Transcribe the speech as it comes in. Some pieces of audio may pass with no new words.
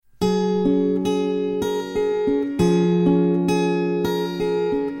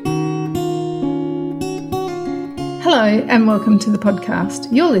Hello and welcome to the podcast.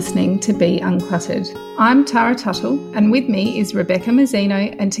 You're listening to Be Uncluttered. I'm Tara Tuttle and with me is Rebecca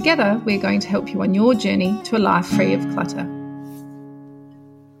Mazzino, and together we're going to help you on your journey to a life free of clutter.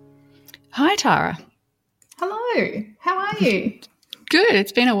 Hi Tara. Hello, how are you? Good,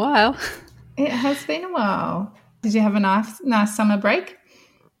 it's been a while. It has been a while. Did you have a nice summer break?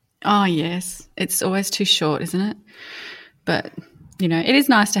 Oh yes, it's always too short, isn't it? But you know, it is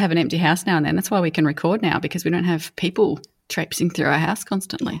nice to have an empty house now and then. That's why we can record now, because we don't have people traipsing through our house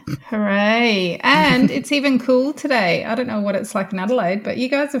constantly. Hooray. And it's even cool today. I don't know what it's like in Adelaide, but you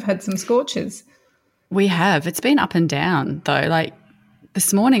guys have had some scorches. We have. It's been up and down though. Like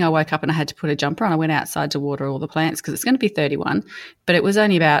this morning I woke up and I had to put a jumper on. I went outside to water all the plants because it's going to be 31, but it was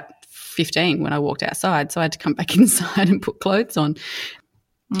only about 15 when I walked outside, so I had to come back inside and put clothes on.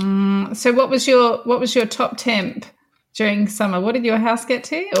 So what was your top temp during summer? What did your house get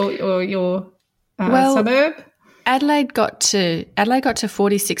to, or your suburb? Adelaide got to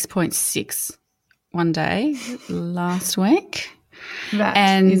 46.6 one day last week. That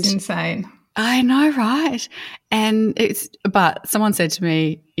is insane. I know, right? But someone said to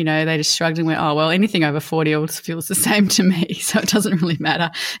me, you know, they just shrugged and went, oh, well, anything over 40 always feels the same to me, so it doesn't really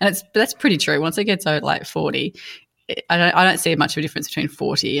matter. And that's pretty true. Once it gets over like 40, I don't see much of a difference between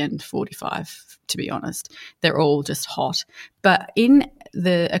 40 and 45. To be honest, they're all just hot. But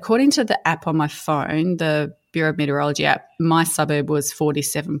according to the app on my phone, the Bureau of Meteorology app, my suburb was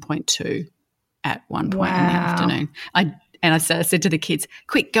 47.2 at one point in the afternoon. I said to the kids,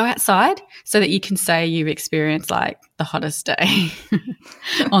 quick, go outside so that you can say you've experienced like the hottest day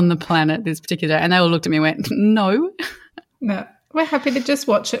on the planet this particular day. And they all looked at me and went, no. No. We're happy to just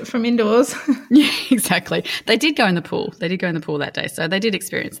watch it from indoors. Yeah, exactly. They did go in the pool. That day. So they did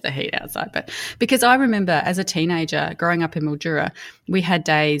experience the heat outside. But because I remember as a teenager growing up in Mildura, we had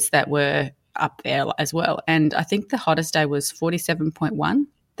days that were up there as well. And I think the hottest day was 47.1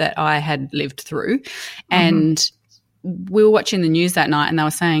 that I had lived through. Mm-hmm. And we were watching the news that night and they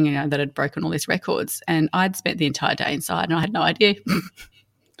were saying, you know, that had broken all these records. And I'd spent the entire day inside and I had no idea.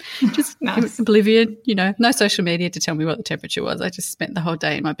 Just nice. Oblivion, you know, no social media to tell me what the temperature was. I just spent the whole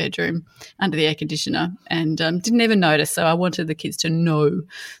day in my bedroom under the air conditioner and didn't even notice. So I wanted the kids to know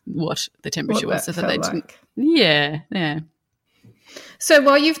what the temperature was so that they didn't. Like. Yeah. So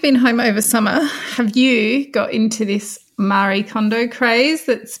while you've been home over summer, have you got into this Marie Kondo craze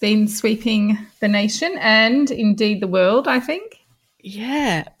that's been sweeping the nation and indeed the world, I think?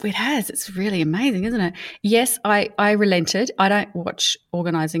 Yeah, it has. It's really amazing, isn't it? Yes, I relented. I don't watch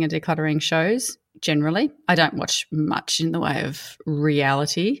organising and decluttering shows generally. I don't watch much in the way of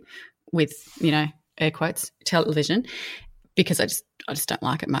reality with, you know, air quotes, television, because I just don't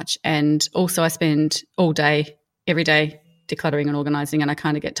like it much. And also I spend all day, every day decluttering and organising, and I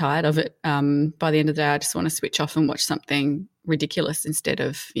kind of get tired of it. By the end of the day, I just want to switch off and watch something ridiculous instead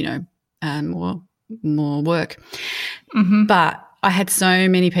of, you know, more work. Mm-hmm. But I had so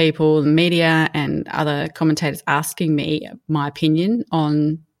many people, media and other commentators asking me my opinion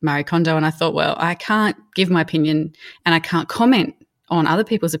on Marie Kondo, and I thought, well, I can't give my opinion and I can't comment on other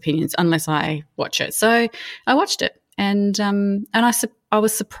people's opinions unless I watch it. So I watched it, and I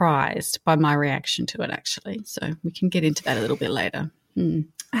was surprised by my reaction to it actually. So we can get into that a little bit later.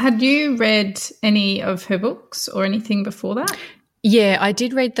 Had you read any of her books or anything before that? Yeah, I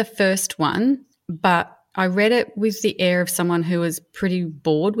did read the first one, but I read it with the air of someone who was pretty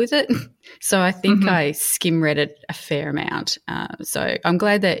bored with it. So I think I skim-read it a fair amount. So I'm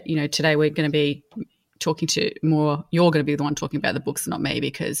glad that, you know, today we're going to be talking to more – you're going to be the one talking about the books, not me,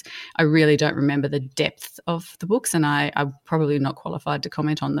 because I really don't remember the depth of the books and I'm probably not qualified to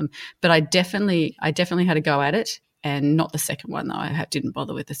comment on them. But I definitely had a go at it, and not the second one though. I didn't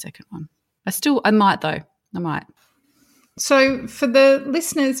bother with the second one. I might though. I might. So for the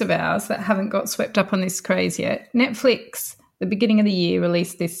listeners of ours that haven't got swept up on this craze yet, Netflix, the beginning of the year,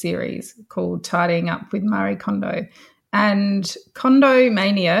 released this series called Tidying Up with Marie Kondo. And Kondo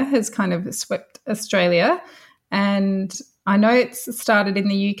mania has kind of swept Australia, and I know it's started in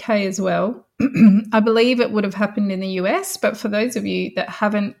the UK as well. I believe it would have happened in the US, but for those of you that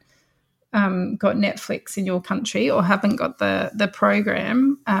haven't got Netflix in your country or haven't got the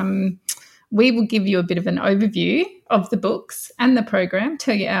program, we will give you a bit of an overview of the books and the program,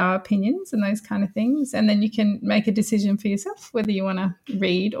 tell you our opinions and those kind of things, and then you can make a decision for yourself whether you want to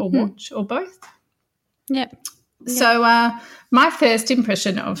read or watch or both. Yep. So my first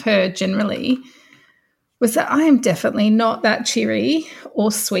impression of her generally was that I am definitely not that cheery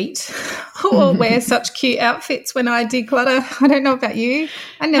or sweet or wear such cute outfits when I declutter. I don't know about you.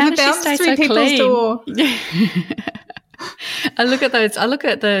 I never bounce through people's door. I look at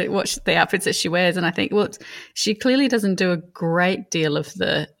the outfits that she wears, and I think, well, she clearly doesn't do a great deal of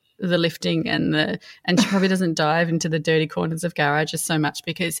the lifting and she probably doesn't dive into the dirty corners of garages so much,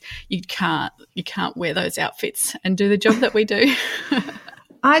 because you can't wear those outfits and do the job that we do.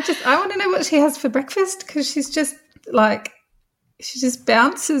 I want to know what she has for breakfast, because she's just like, she just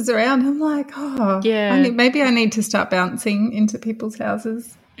bounces around. I'm like, oh, yeah. Maybe I need to start bouncing into people's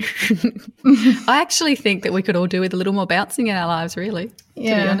houses. I actually think that we could all do with a little more bouncing in our lives, really.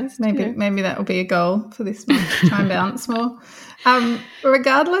 Yeah, to be honest. Maybe that will be a goal for this month. Try and bounce more.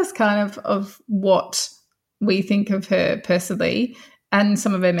 Regardless, kind of what we think of her personally and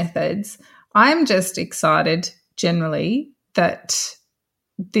some of her methods, I'm just excited generally that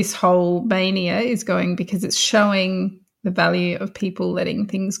this whole mania is going, because it's showing the value of people letting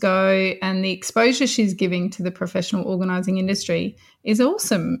things go, and the exposure she's giving to the professional organising industry is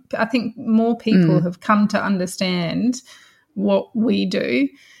awesome. I think more people have come to understand what we do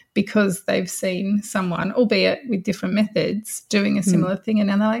because they've seen someone, albeit with different methods, doing a similar thing, and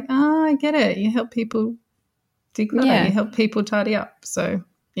now they're like, oh, I get it. You help people declutter, you help people tidy up. So,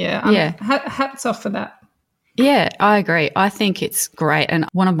 hats off for that. Yeah, I agree. I think it's great. And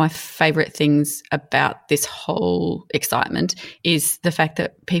one of my favourite things about this whole excitement is the fact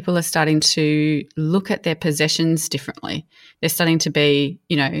that people are starting to look at their possessions differently. They're starting to be,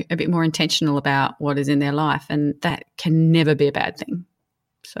 a bit more intentional about what is in their life, and that can never be a bad thing.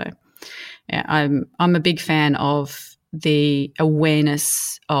 So, yeah, I'm a big fan of the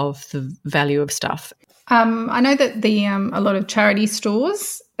awareness of the value of stuff. I know that a lot of charity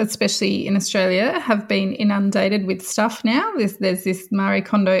stores, especially in Australia, have been inundated with stuff now. There's this Marie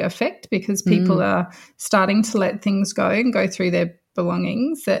Kondo effect, because people are starting to let things go and go through their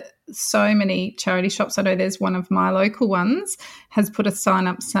belongings. That so many charity shops, I know there's one of my local ones, has put a sign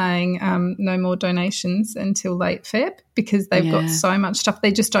up saying no more donations until late Feb, because they've got so much stuff.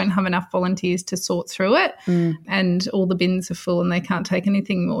 They just don't have enough volunteers to sort through it, and all the bins are full and they can't take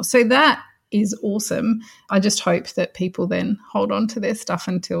anything more. So that is awesome. I just hope that people then hold on to their stuff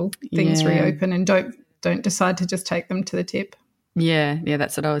until things reopen, and don't decide to just take them to the tip. Yeah,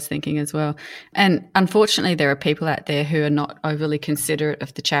 that's what I was thinking as well. And unfortunately, there are people out there who are not overly considerate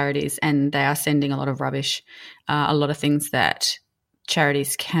of the charities, and they are sending a lot of rubbish, a lot of things that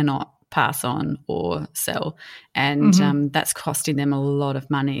charities cannot pass on or sell, and that's costing them a lot of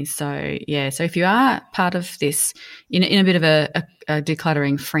money. So if you are part of this in a bit of a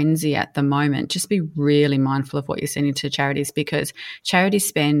decluttering frenzy at the moment, just be really mindful of what you're sending to charities, because charities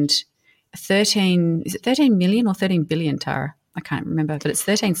spend 13 million or 13 billion, Tara? I can't remember, but it's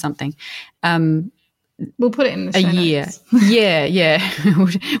 13 something. We'll put it in the show year. Notes. Yeah.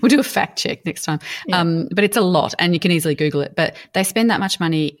 We'll do a fact check next time. Yeah. But it's a lot, and you can easily Google it. But they spend that much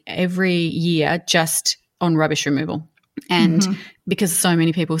money every year just on rubbish removal. And because so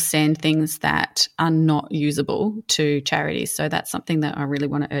many people send things that are not usable to charities. So that's something that I really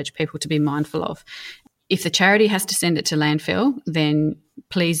want to urge people to be mindful of. If the charity has to send it to landfill, then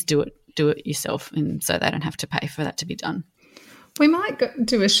please do it yourself, and so they don't have to pay for that to be done. We might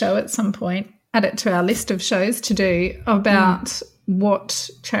do a show at some point, add it to our list of shows to do, about what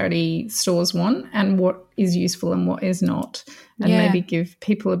charity stores want and what is useful and what is not, and maybe give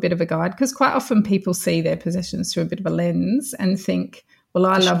people a bit of a guide, because quite often people see their possessions through a bit of a lens and think, well,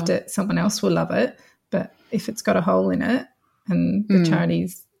 I loved it, someone else will love it. But if it's got a hole in it, and the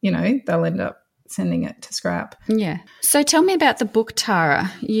charities, they'll end up sending it to scrap. Yeah. So tell me about the book, Tara.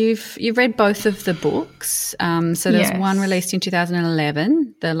 You've read both of the books. So there's one released in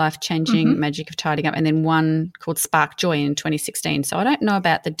 2011, The Life-Changing Magic of Tidying Up, and then one called Spark Joy in 2016. So I don't know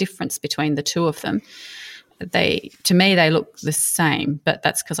about the difference between the two of them. To me, they look the same, but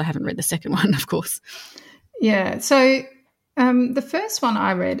that's because I haven't read the second one, of course. Yeah. So the first one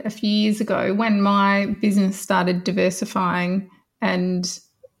I read a few years ago, when my business started diversifying, and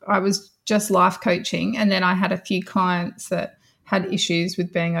I was just life coaching, and then I had a few clients that had issues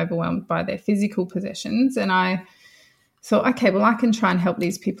with being overwhelmed by their physical possessions, and I thought, okay, well, I can try and help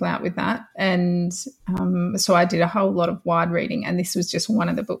these people out with that. And so I did a whole lot of wide reading, and this was just one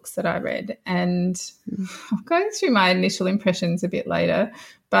of the books that I read. And I'll go through my initial impressions a bit later,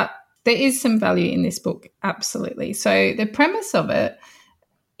 but there is some value in this book, absolutely. So the premise of it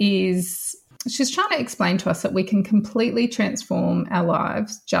is, she's trying to explain to us that we can completely transform our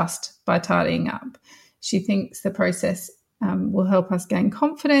lives just by tidying up. She thinks the process will help us gain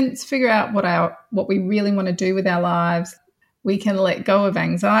confidence, figure out what we really want to do with our lives. We can let go of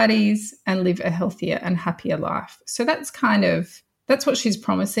anxieties and live a healthier and happier life. So that's what she's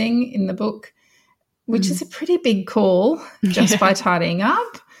promising in the book, which is a pretty big call just by tidying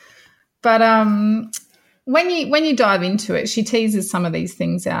up. But when you dive into it, she teases some of these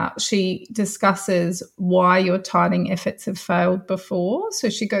things out. She discusses why your tidying efforts have failed before. So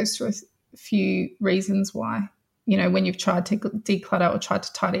she goes through a few reasons why, when you've tried to declutter or tried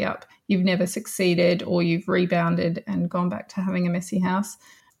to tidy up, you've never succeeded or you've rebounded and gone back to having a messy house.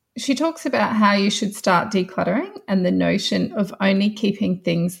 She talks about how you should start decluttering and the notion of only keeping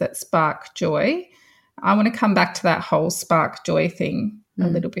things that spark joy. I want to come back to that whole spark joy thing a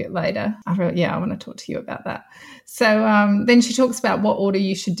little bit later. I want to talk to you about that. So then she talks about what order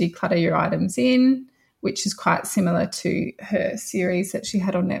you should declutter your items in, which is quite similar to her series that she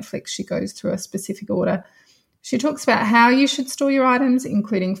had on Netflix. She goes through a specific order. She talks about how you should store your items,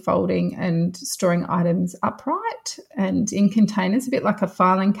 including folding and storing items upright and in containers, a bit like a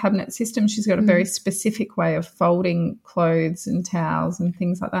filing cabinet system. She's got a very specific way of folding clothes and towels and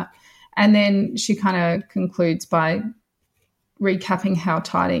things like that. And then she kind of concludes by recapping how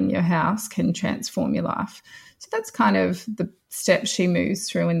tidying your house can transform your life. So that's kind of the steps she moves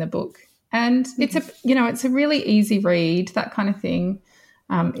through in the book. And it's a really easy read, that kind of thing.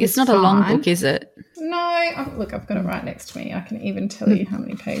 It's not a long book, is it? No. Look, I've got it right next to me. I can even tell you how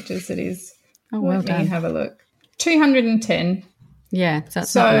many pages it is. Oh, well done. Let me have a look. 210. Yeah,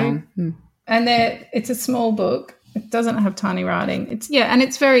 that's not long. And it's a small book. It doesn't have tiny writing. And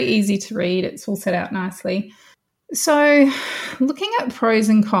it's very easy to read. It's all set out nicely. So looking at pros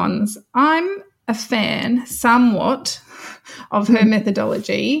and cons, I'm a fan somewhat of her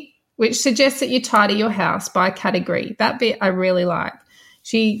methodology, which suggests that you tidy your house by category. That bit I really like.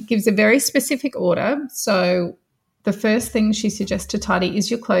 She gives a very specific order. So the first thing she suggests to tidy is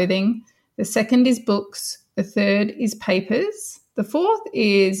your clothing. The second is books. The third is papers. The fourth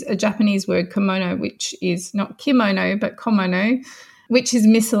is a Japanese word, kimono, which is not kimono but komono, which is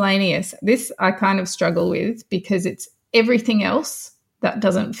miscellaneous. This I kind of struggle with because it's everything else that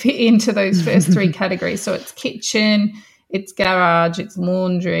doesn't fit into those first three categories. So it's kitchen, it's garage, it's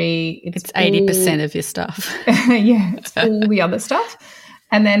laundry. It's 80% of your stuff. It's all the other stuff.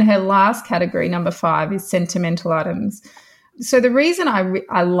 And then her last category, number 5, is sentimental items. So the reason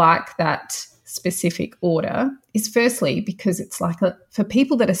I like that specific order is firstly because it's like for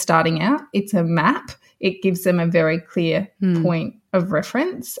people that are starting out, it's a map. It gives them a very clear point of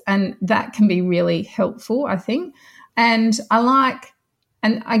reference, and that can be really helpful, I think. And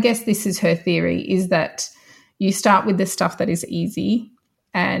I guess this is her theory, is that you start with the stuff that is easy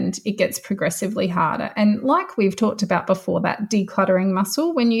and it gets progressively harder. And like we've talked about before, that decluttering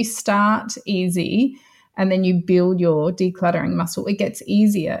muscle, when you start easy and then you build your decluttering muscle, it gets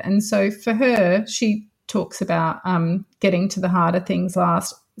easier. And so for her, she talks about getting to the harder things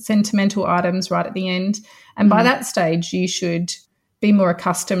last, sentimental items right at the end. And by that stage, you should be more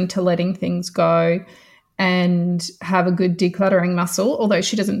accustomed to letting things go and have a good decluttering muscle, although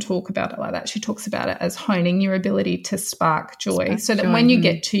she doesn't talk about it like that. She talks about it as honing your ability to spark joy so that when you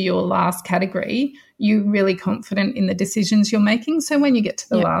get to your last category, you're really confident in the decisions you're making. So when you get to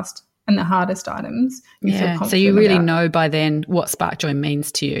the last and the hardest items, you feel confident. So you really know by then what spark joy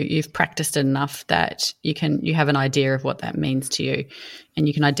means to you. You've practiced enough that you have an idea of what that means to you, and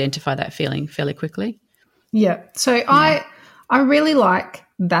you can identify that feeling fairly quickly. Yeah. So I really like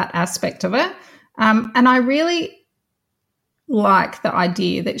that aspect of it. And I really like the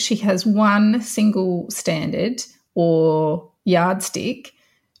idea that she has one single standard or yardstick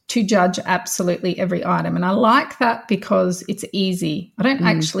to judge absolutely every item. And I like that because it's easy. I don't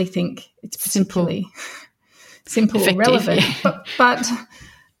actually think it's particularly simple or relevant. But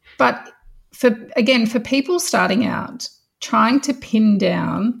for people starting out, trying to pin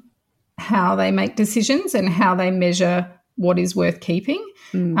down how they make decisions and how they measure what is worth keeping,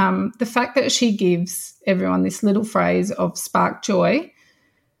 the fact that she gives everyone this little phrase of spark joy,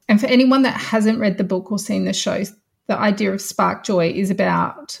 and for anyone that hasn't read the book or seen the show, the idea of spark joy is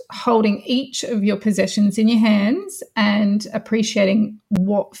about holding each of your possessions in your hands and appreciating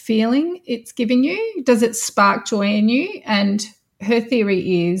what feeling it's giving you. Does it spark joy in you? And her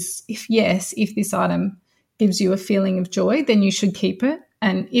theory is, if this item gives you a feeling of joy, then you should keep it.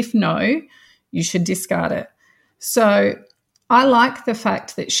 And if no, you should discard it. So I like the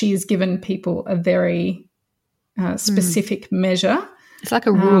fact that she has given people a very specific measure. It's like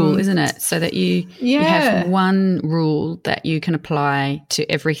a rule, isn't it? So that you have one rule that you can apply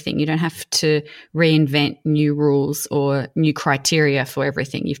to everything. You don't have to reinvent new rules or new criteria for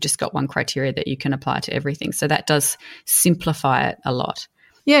everything. You've just got one criteria that you can apply to everything. So that does simplify it a lot.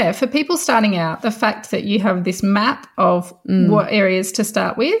 Yeah, for people starting out, the fact that you have this map of what areas to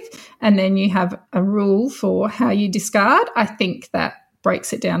start with and then you have a rule for how you discard, I think that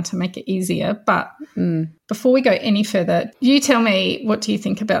breaks it down to make it easier. But before we go any further, you tell me, what do you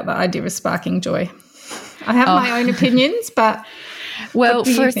think about the idea of sparking joy? I have my own opinions, but well, what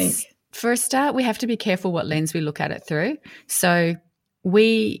do you think? For a start, we have to be careful what lens we look at it through. So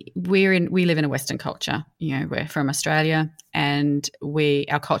we live in a Western culture. We're from Australia, and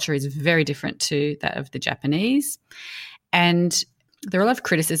our culture is very different to that of the Japanese. And there are a lot of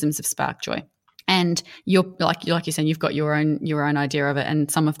criticisms of spark joy. And you're like you said, you've got your own idea of it,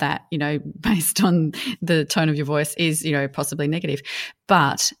 and some of that, based on the tone of your voice, is possibly negative.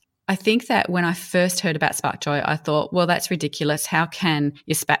 But I think that when I first heard about spark joy, I thought, well, that's ridiculous. How can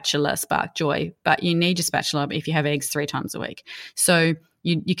your spatula spark joy? But you need your spatula if you have eggs 3 times a week. So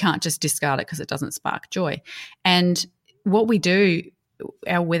you can't just discard it because it doesn't spark joy. And what we do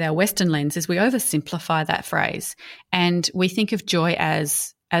with our Western lens is we oversimplify that phrase, and we think of joy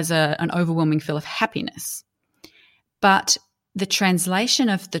as an overwhelming feel of happiness. But the translation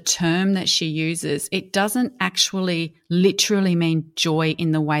of the term that she uses, it doesn't actually literally mean joy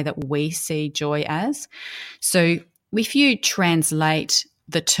in the way that we see joy as. So if you translate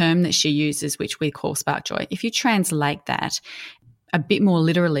the term that she uses, which we call spark joy, if you translate that a bit more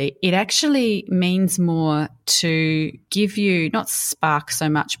literally, it actually means more to give you, not spark so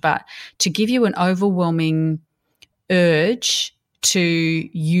much, but to give you an overwhelming urge to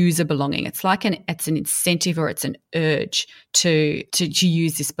use a belonging. It's like it's an incentive, or it's an urge to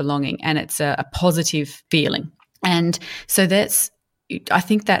use this belonging, and it's a positive feeling. And so I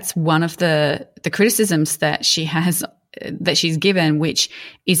think that's one of the criticisms that she's given, which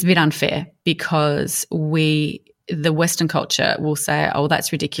is a bit unfair, because the Western culture will say, oh,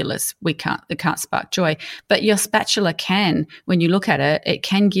 that's ridiculous. It can't spark joy. But your spatula can, when you look at it, it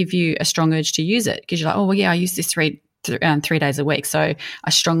can give you a strong urge to use it, because you're like, oh, well, yeah, I use this 3 days a week. So I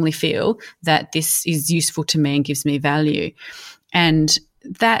strongly feel that this is useful to me and gives me value. And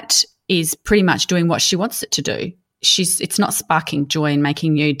that is pretty much doing what she wants it to do. It's not sparking joy and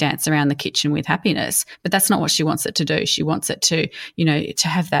making you dance around the kitchen with happiness, but that's not what she wants it to do. She wants it to, to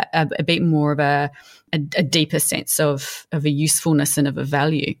have that a bit more of a deeper sense of a usefulness and of a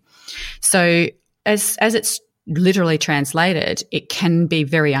value. So as it's literally translated, it can be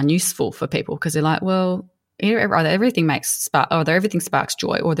very unuseful for people, because they're like, well, either everything sparks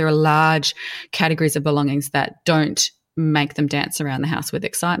joy, or there are large categories of belongings that don't make them dance around the house with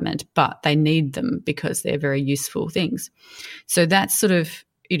excitement, but they need them because they're very useful things. So that's sort of,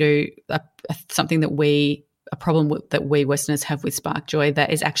 something a problem that we Westerners have with spark joy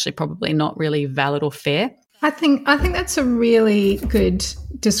that is actually probably not really valid or fair. I think that's a really good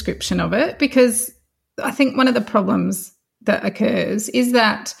description of it, because I think one of the problems that occurs is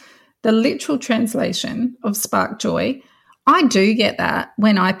that the literal translation of spark joy, I do get that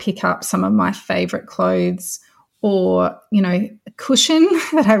when I pick up some of my favourite clothes, or, a cushion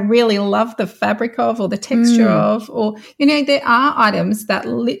that I really love the fabric of, or the texture of, or, there are items that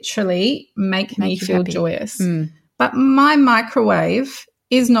literally make me feel happy, joyous. But my microwave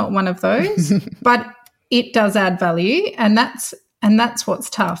is not one of those, but it does add value, and that's what's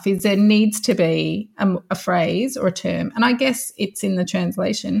tough, is there needs to be a phrase or a term, and I guess it's in the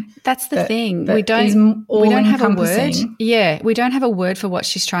translation. That's the thing. We don't have a word. Yeah, we don't have a word for what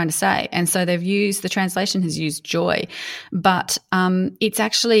she's trying to say, and so the translation has used joy, but it's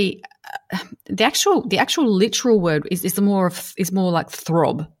actually the actual literal word is more like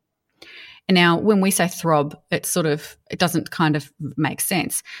throb. And now, when we say throb, it doesn't kind of make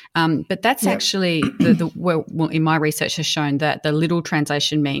sense. But that's actually in my research has shown that the literal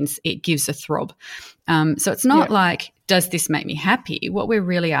translation means it gives a throb. So it's not like, does this make me happy? What we're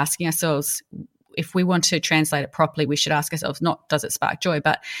really asking ourselves, if we want to translate it properly, we should ask ourselves, not does it spark joy,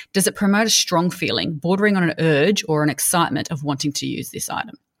 but does it promote a strong feeling bordering on an urge or an excitement of wanting to use this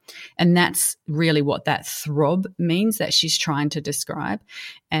item? And that's really what that throb means that she's trying to describe.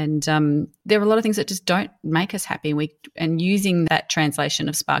 And there are a lot of things that just don't make us happy. And using that translation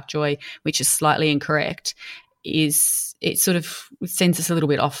of spark joy, which is slightly incorrect, it sort of sends us a little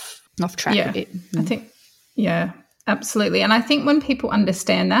bit off track a bit. I think, absolutely. And I think when people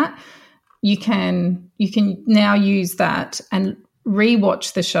understand that, you can now use that and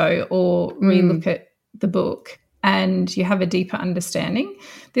rewatch the show or relook at the book, and you have a deeper understanding.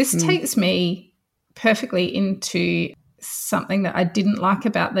 This takes me perfectly into something that I didn't like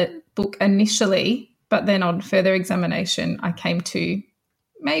about the book initially, but then on further examination I came to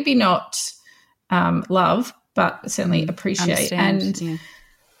maybe not love, but certainly appreciate. And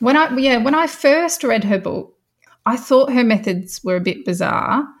when I first read her book, I thought her methods were a bit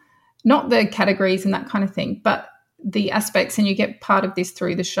bizarre, not the categories and that kind of thing, but the aspects, and you get part of this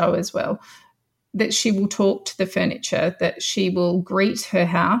through the show as well, that she will talk to the furniture, that she will greet her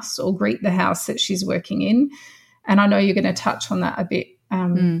house or greet the house that she's working in. And I know you're going to touch on that a bit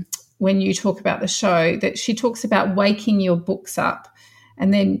when you talk about the show, that she talks about waking your books up.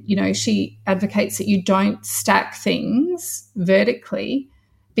 And then, she advocates that you don't stack things vertically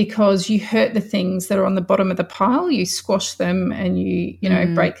because you hurt the things that are on the bottom of the pile. You squash them and you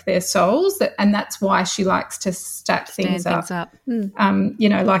break their souls. And that's why she likes to stack things up.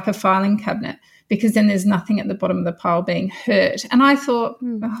 Like a filing cabinet, because then there's nothing at the bottom of the pile being hurt. And I thought,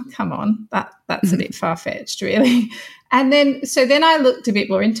 oh, come on, that's a bit far-fetched, really. And then I looked a bit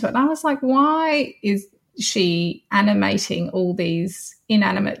more into it, and I was like, why is she animating all these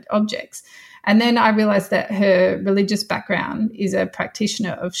inanimate objects? And then I realised that her religious background is a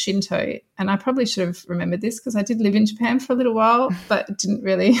practitioner of Shinto, and I probably should have remembered this because I did live in Japan for a little while, but it didn't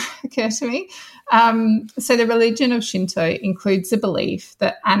really occur to me. So the religion of Shinto includes the belief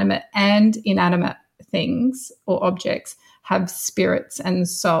that animate and inanimate things or objects have spirits and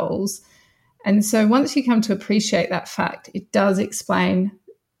souls. And so once you come to appreciate that fact, it does explain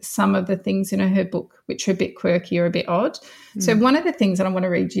some of the things in her book which are a bit quirky or a bit odd. So one of the things, and I want to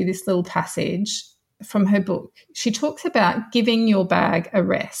read you this little passage from her book, she talks about giving your bag a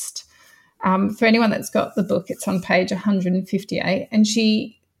rest. For anyone that's got the book, it's on page 158, and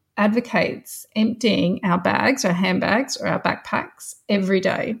she advocates emptying our bags, our handbags or our backpacks every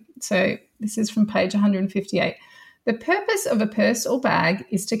day. So this is from page 158. The purpose of a purse or bag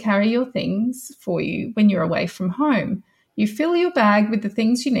is to carry your things for you when you're away from home. You fill your bag with the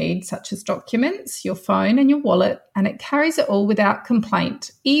things you need, such as documents, your phone and your wallet, and it carries it all without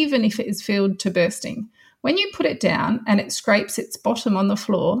complaint, even if it is filled to bursting. When you put it down and it scrapes its bottom on the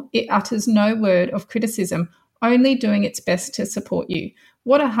floor, it utters no word of criticism, only doing its best to support you.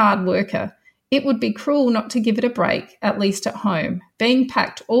 What a hard worker. It would be cruel not to give it a break, at least at home. Being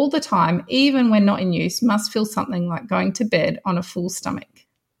packed all the time, even when not in use, must feel something like going to bed on a full stomach.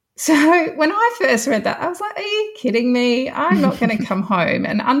 So when I first read that, I was like, are you kidding me? I'm not going to come home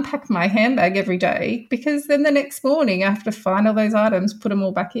and unpack my handbag every day, because then the next morning I have to find all those items, put them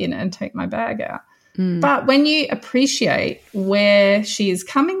all back in and take my bag out. But when you appreciate where she is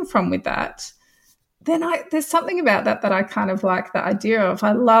coming from with that, then there's something about that I kind of like the idea of.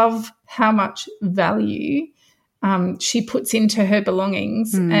 I love how much value she puts into her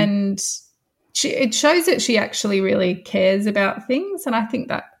belongings, and it shows that she actually really cares about things, and I think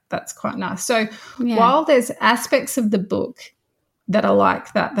that's quite nice. So while there's aspects of the book that are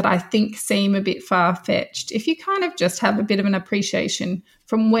like that I think seem a bit far-fetched, if you kind of just have a bit of an appreciation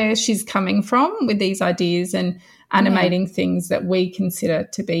from where she's coming from with these ideas and animating things that we consider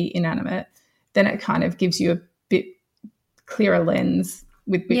to be inanimate, then it kind of gives you a bit clearer lens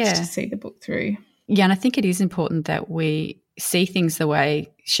with which to see the book through. Yeah, and I think it is important that we see things the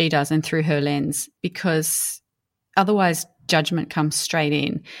way she does and through her lens, because otherwise judgment comes straight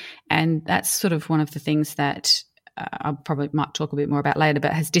in. And that's sort of one of the things that I probably might talk a bit more about later,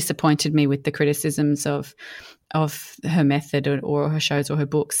 but has disappointed me with the criticisms of her method or her shows or her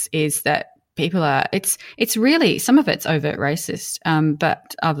books, is that people are – it's really – some of it's overt racist,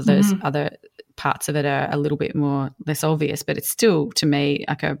 but other parts of it are a little bit more less obvious, but it's still, to me,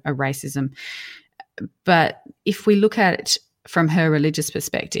 like a racism. But if we look at it from her religious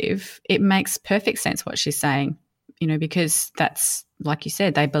perspective, it makes perfect sense what she's saying, because that's, like you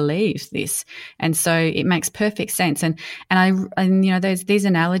said, they believe this. And so it makes perfect sense. And there's these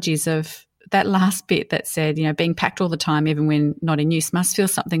analogies of that last bit that said, being packed all the time, even when not in use, must feel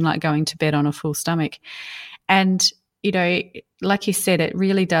something like going to bed on a full stomach. And, like you said, it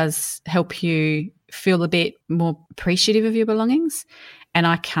really does help you feel a bit more appreciative of your belongings. And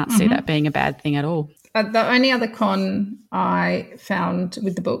I can't see that being a bad thing at all. The only other con I found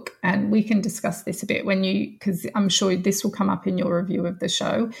with the book, and we can discuss this a bit because I'm sure this will come up in your review of the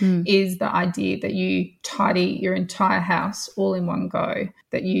show, is the idea that you tidy your entire house all in one go,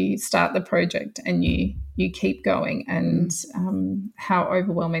 that you start the project and you keep going, and how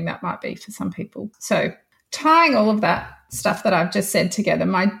overwhelming that might be for some people. So tying all of that stuff that I've just said together,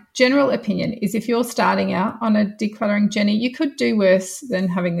 my general opinion is if you're starting out on a decluttering journey, you could do worse than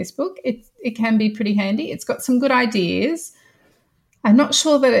having this book. It can be pretty handy. It's got some good ideas. I'm not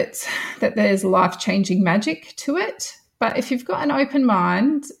sure that there's life-changing magic to it, but if you've got an open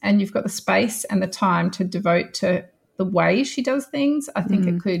mind and you've got the space and the time to devote to the way she does things, I think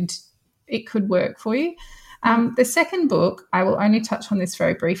it could work for you. The second book, I will only touch on this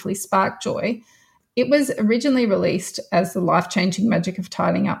very briefly, Spark Joy. It was originally released as The Life-Changing Magic of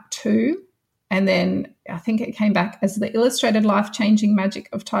Tidying Up 2, and then I think it came back as The Illustrated Life-Changing Magic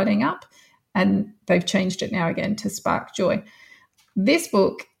of Tidying Up, and they've changed it now again to Spark Joy. This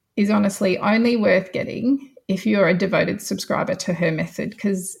book is honestly only worth getting if you're a devoted subscriber to her method,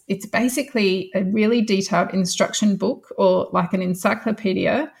 because it's basically a really detailed instruction book, or like an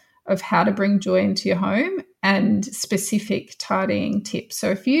encyclopedia of how to bring joy into your home and specific tidying tips.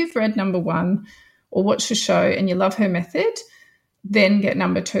 So if you've read number 1 or watched the show and you love her method, then get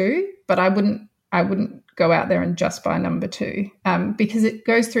number 2. But I wouldn't go out there and just buy number 2 because it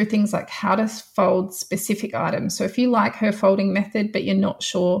goes through things like how to fold specific items. So if you like her folding method but you're not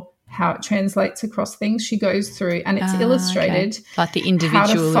sure how it translates across things, she goes through and it's illustrated. Okay. Like the individual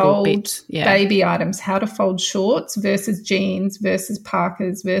how to little fold bits. Yeah. baby items, how to fold shorts versus jeans versus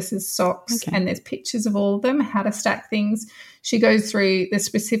parkas versus socks. Okay. And there's pictures of all of them, how to stack things. She goes through the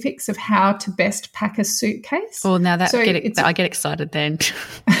specifics of how to best pack a suitcase. Oh, now I get excited then.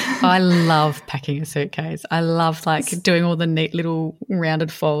 I love packing a suitcase. I love doing all the neat little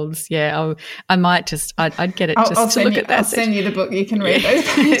rounded folds. Yeah, I'd get it to look at that. I'll send you the book. You can read those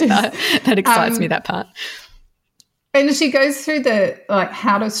pages. That excites me, that part. And she goes through the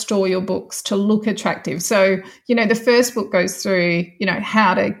how to store your books to look attractive. So, the first book goes through,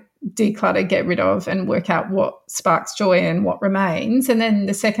 how to declutter, get rid of, and work out what sparks joy and what remains. And then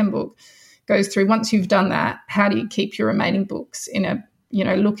the second book goes through, once you've done that, how do you keep your remaining books in a,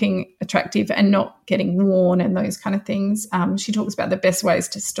 looking attractive and not getting worn and those kind of things. She talks about the best ways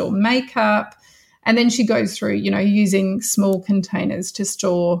to store makeup. And then she goes through, using small containers to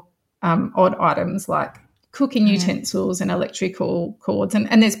store odd items like cooking utensils and electrical cords.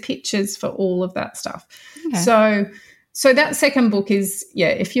 And there's pictures for all of that stuff. Okay. So that second book is,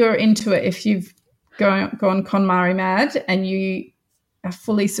 if you're into it, if you've gone KonMari mad and you are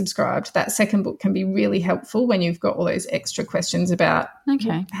fully subscribed, that second book can be really helpful when you've got all those extra questions about, where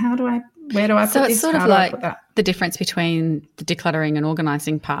do I put this? So it's sort of like the difference between the decluttering and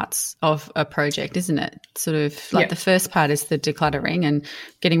organising parts of a project, isn't it? Sort of like the first part is the decluttering and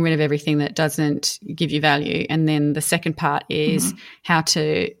getting rid of everything that doesn't give you value. And then the second part is how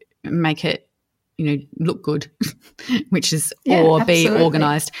to make it, look good, which is be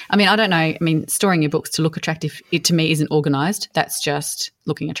organised. I mean, I don't know. I mean, storing your books to look attractive, it to me isn't organised. That's just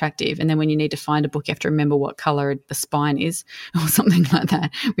looking attractive. And then when you need to find a book, you have to remember what colour the spine is or something like that,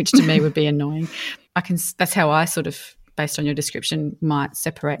 which to me would be annoying. That's how I sort of, based on your description, might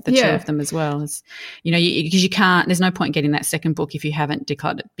separate the two of them as well. As because you can't. There's no point getting that second book if you haven't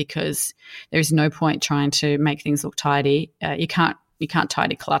decluttered, because there is no point trying to make things look tidy. You can't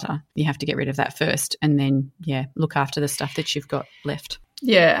tidy clutter. You have to get rid of that first and then, look after the stuff that you've got left.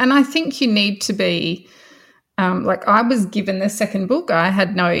 Yeah, and I think you need to be I was given the second book. I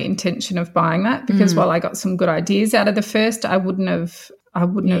had no intention of buying that because while I got some good ideas out of the first, I wouldn't have.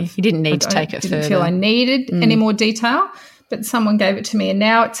 You didn't need to take it further. I didn't feel I needed any more detail, but someone gave it to me, and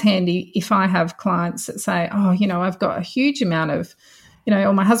now it's handy if I have clients that say, I've got a huge amount of,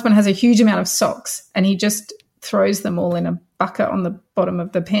 or my husband has a huge amount of socks and he just throws them all in a bucket on the bottom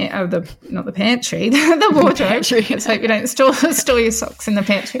of the not the pantry, the wardrobe. Let's hope you don't store your socks in the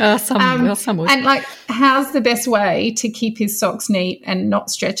pantry. Some would. And how's the best way to keep his socks neat and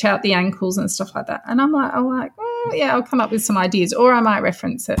not stretch out the ankles and stuff like that? And I'll come up with some ideas, or I might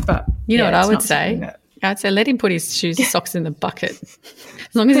reference it. But what I would say? I'd say let him put his socks in the bucket.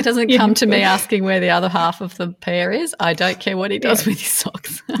 As long as he doesn't come to me asking where the other half of the pair is, I don't care what he does with his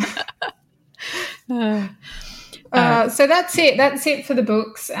socks. So that's it. That's it for the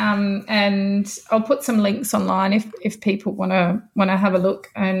books. And I'll put some links online if people want to have a look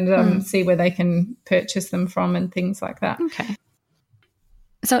and see where they can purchase them from and things like that. Okay.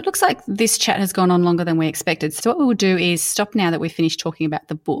 So it looks like this chat has gone on longer than we expected. So what we will do is stop now that we've finished talking about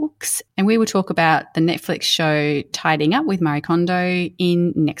the books, and we will talk about the Netflix show Tidying Up with Marie Kondo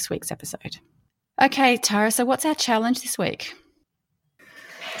in next week's episode. Okay, Tara, so what's our challenge this week?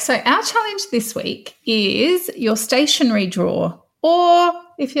 So our challenge this week is your stationery drawer, or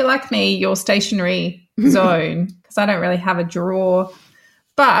if you're like me, your stationery zone, because I don't really have a drawer.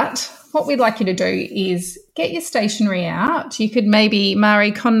 But what we'd like you to do is get your stationery out. You could maybe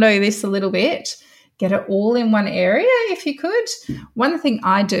Marie Kondo this a little bit, get it all in one area if you could. One thing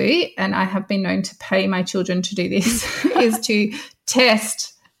I do, and I have been known to pay my children to do this, is to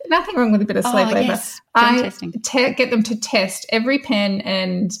test. Nothing wrong with a bit of slave labour. Yes. Get them to test every pen,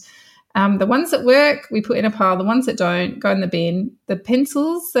 and the ones that work we put in a pile, the ones that don't go in the bin. The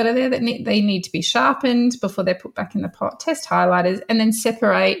pencils that are there they need to be sharpened before they're put back in the pot. Test highlighters, and then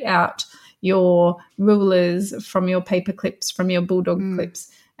separate out your rulers from your paper clips, from your bulldog clips.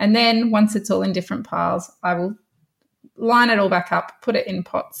 And then once it's all in different piles, I will line it all back up, put it in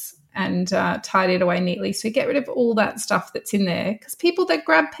pots, and tidy it away neatly. So get rid of all that stuff that's in there, because people that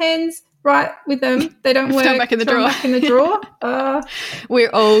grab pens, right with them, they don't work. Throw back in the drawer. We're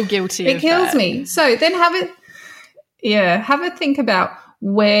all guilty. It kills me. So then have a think about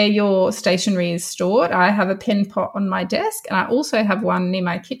where your stationery is stored. I have a pen pot on my desk, and I also have one near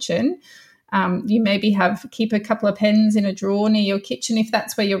my kitchen. You maybe keep a couple of pens in a drawer near your kitchen if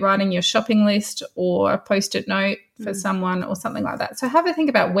that's where you're writing your shopping list or a Post-it note for someone or something like that. So have a think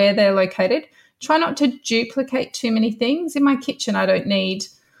about where they're located. Try not to duplicate too many things. In my kitchen, I don't need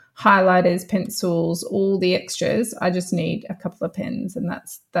highlighters, pencils, all the extras. I just need a couple of pens, and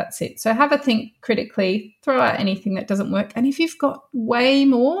that's it. So have a think critically, throw out anything that doesn't work. And if you've got way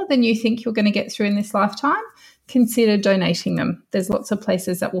more than you think you're going to get through in this lifetime, consider donating them. There's lots of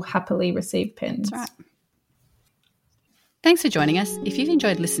places that will happily receive pens. That's right. Thanks for joining us. If you've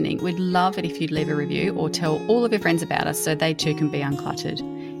enjoyed listening, we'd love it if you'd leave a review or tell all of your friends about us so they too can be uncluttered.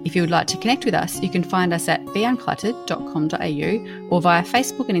 If you would like to connect with us, you can find us at beuncluttered.com.au or via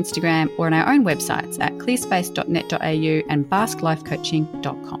Facebook and Instagram, or on our own websites at clearspace.net.au and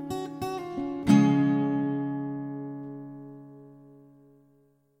basklifecoaching.com.